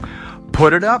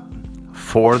Put it up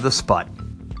for the Sput.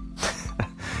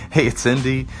 Hey, it's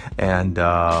Indy, and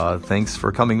thanks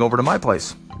for coming over to my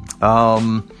place.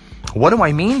 What do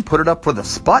I mean, put it up for the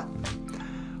Sput?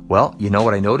 Well, you know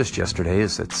what I noticed yesterday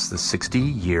is it's the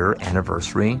 60-year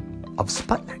anniversary of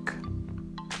Sputnik.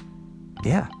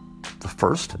 Yeah, the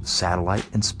first satellite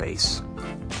in space.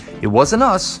 It wasn't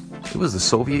us, it was the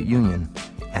Soviet Union,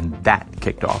 and that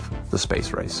kicked off the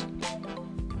space race.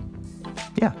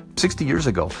 Yeah, 60 years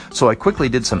ago. So I quickly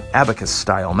did some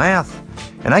abacus-style math,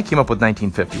 and I came up with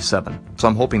 1957. So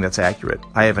I'm hoping that's accurate.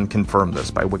 I haven't confirmed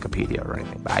this by Wikipedia or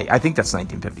anything, but I think that's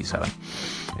 1957.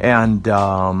 And,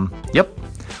 yep,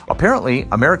 apparently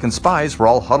American spies were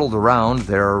all huddled around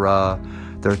their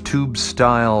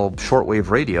tube-style shortwave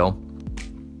radio,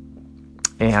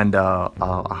 and a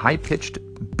high-pitched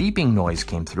beeping noise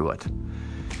came through it.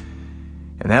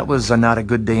 And that was not a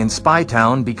good day in Spy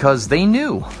Town, because they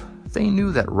knew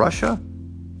that Russia,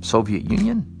 Soviet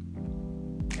Union,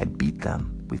 had beat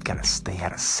them. They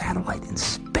had a satellite in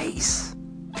space.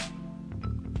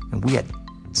 And we had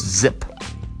zip.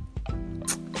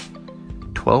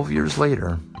 12 years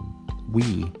later,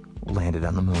 we landed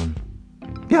on the moon.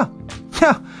 Yeah.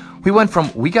 We went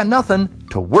from we got nothing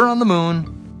to we're on the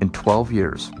moon in 12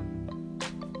 years.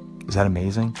 Is that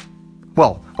amazing?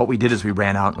 Well, what we did is we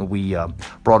ran out and we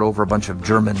brought over a bunch of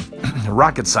German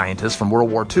rocket scientists from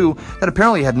World War II that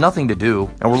apparently had nothing to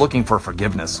do and were looking for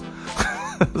forgiveness.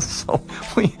 So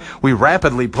we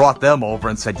rapidly brought them over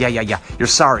and said, yeah, you're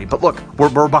sorry, but look,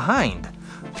 we're behind.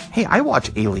 Hey, I watch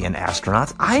Alien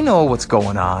Astronauts. I know what's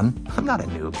going on. I'm not a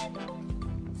noob.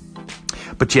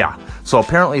 But yeah, so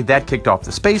apparently that kicked off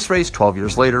the space race. 12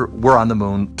 years later, we're on the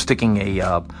moon, sticking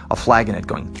a flag in it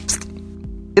going,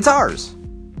 it's ours.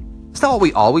 It's not what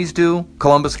we always do.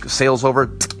 Columbus sails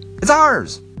over, it's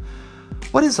ours.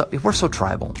 What is up? We're so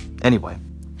tribal. Anyway,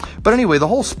 the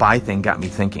whole spy thing got me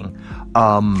thinking.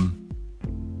 About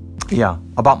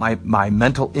my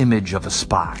mental image of a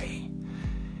spy.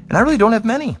 And I really don't have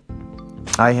many.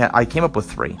 I came up with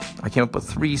three. I came up with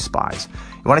three spies.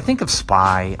 And when I think of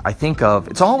spy, I think of,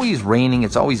 it's always raining,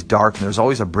 it's always dark, and there's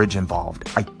always a bridge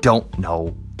involved. I don't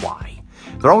know why.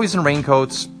 They're always in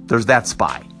raincoats. There's that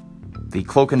spy. The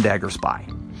cloak and dagger spy.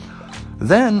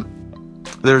 Then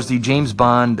there's the James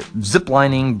Bond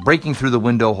ziplining, breaking through the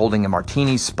window, holding a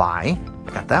martini spy.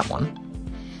 I got that one.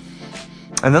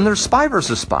 And then there's Spy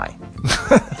versus Spy.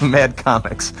 Mad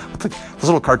Comics. Those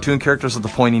little cartoon characters with the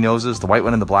pointy noses, the white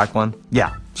one and the black one.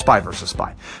 Yeah, Spy versus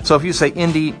Spy. So if you say,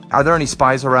 Indy, are there any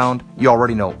spies around? You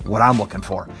already know what I'm looking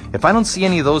for. If I don't see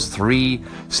any of those three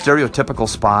stereotypical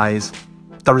spies,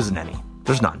 there isn't any.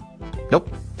 There's none. Nope.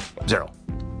 Zero.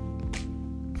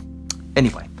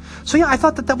 Anyway, so yeah, I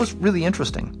thought that was really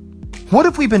interesting. What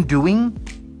have we been doing?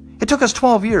 It took us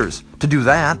 12 years to do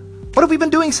that. What have we been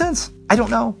doing since? I don't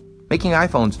know. Making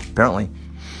iPhones, apparently.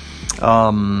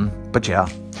 But yeah.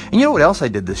 And you know what else I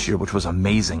did this year, which was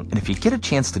amazing? And if you get a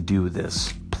chance to do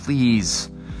this, please,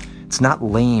 it's not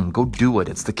lame. Go do it.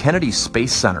 It's the Kennedy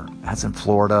Space Center. That's in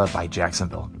Florida by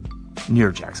Jacksonville.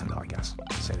 Near Jacksonville, I guess.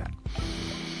 I'll say that.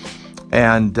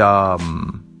 And,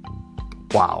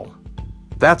 wow.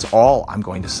 That's all I'm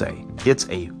going to say. It's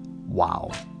a wow.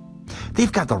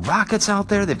 They've got the rockets out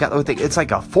there. It's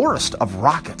like a forest of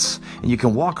rockets. And you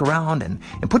can walk around and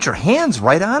put your hands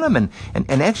right on them and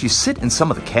actually sit in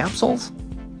some of the capsules.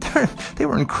 They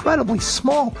were incredibly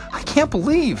small. I can't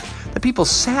believe that people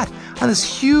sat on this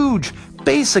huge,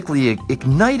 basically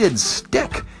ignited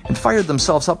stick and fired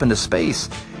themselves up into space.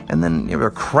 And then they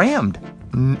were crammed.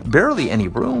 Barely any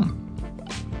room.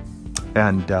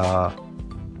 And,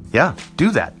 yeah,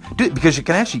 do that. Do it because you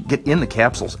can actually get in the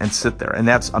capsules and sit there, and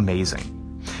that's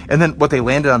amazing. And then what they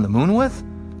landed on the moon with?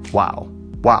 Wow.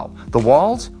 The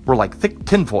walls were like thick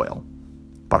tinfoil,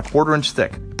 about a 1/4 inch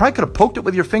thick. You probably could have poked it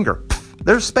with your finger. Pff,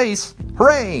 there's space.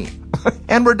 Hooray!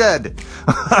 And we're dead.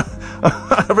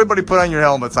 Everybody put on your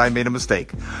helmets. I made a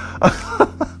mistake.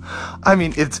 I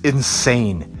mean, it's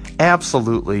insane.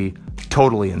 Absolutely,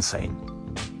 totally insane.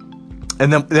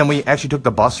 And then we actually took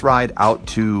the bus ride out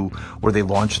to where they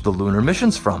launched the lunar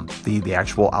missions from. The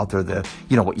actual out there,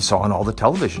 what you saw on all the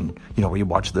television, where you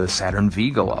watch the Saturn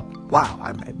V go up. Wow, I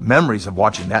have memories of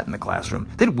watching that in the classroom.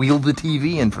 They'd wheel the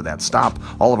TV in for that, stop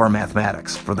all of our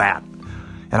mathematics for that.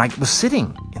 And I was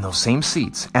sitting in those same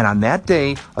seats. And on that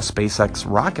day, a SpaceX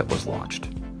rocket was launched.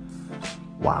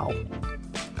 Wow.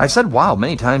 I said wow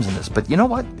many times in this, but you know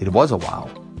what? It was a wow.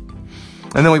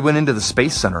 And then we went into the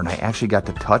Space Center, and I actually got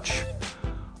to touch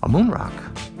a moon rock.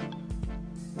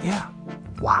 Yeah.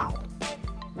 Wow.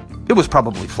 It was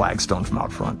probably flagstone from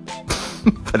out front.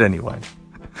 But anyway,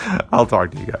 I'll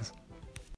talk to you guys.